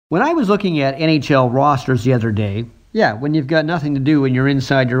When I was looking at NHL rosters the other day, when you've got nothing to do and you're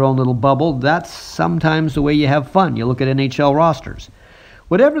inside your own little bubble, that's sometimes the way you have fun. You look at NHL rosters.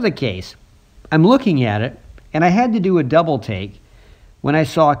 Whatever the case, I'm looking at it, and I had to do a double take when I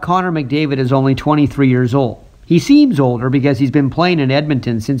saw Connor McDavid is only 23 years old. He seems older because he's been playing in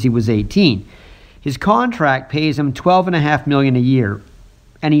Edmonton since he was 18. His contract pays him $12.5 million a year,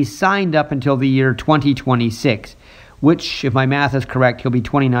 and he's signed up until the year 2026, which, if my math is correct, he'll be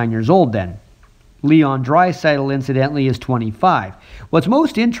 29 years old then. Leon Draisaitl, incidentally, is 25. What's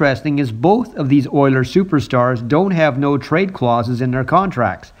most interesting is both of these Oilers superstars don't have no trade clauses in their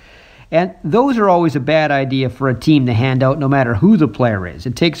contracts. And those are always a bad idea for a team to hand out no matter who the player is.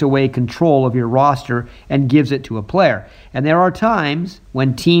 It takes away control of your roster and gives it to a player. And there are times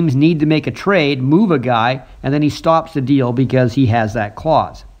when teams need to make a trade, move a guy, and then he stops the deal because he has that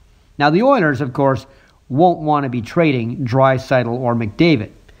clause. Now the Oilers, of course, won't want to be trading Draisaitl or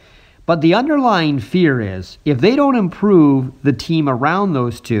McDavid. But the underlying fear is, if they don't improve the team around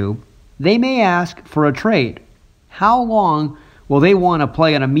those two, they may ask for a trade. How long will they want to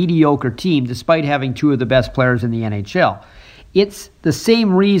play on a mediocre team despite having two of the best players in the NHL? It's the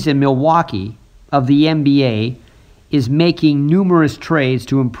same reason Milwaukee of the NBA is making numerous trades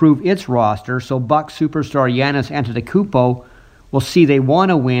to improve its roster, so Bucks superstar Giannis Antetokounmpo will see they want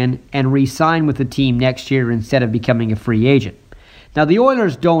to win and re-sign with the team next year instead of becoming a free agent. Now, the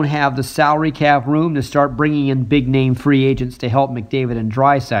Oilers don't have the salary cap room to start bringing in big-name free agents to help McDavid and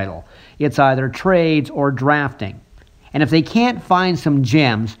Draisaitl. It's either trades or drafting. And if they can't find some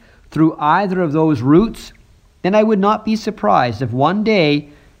gems through either of those routes, then I would not be surprised if one day,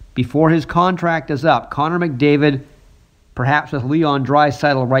 before his contract is up, Connor McDavid, perhaps with Leon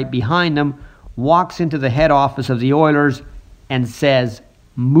Draisaitl right behind him, walks into the head office of the Oilers and says,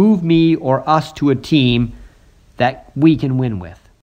 "Move me or us to a team that we can win with."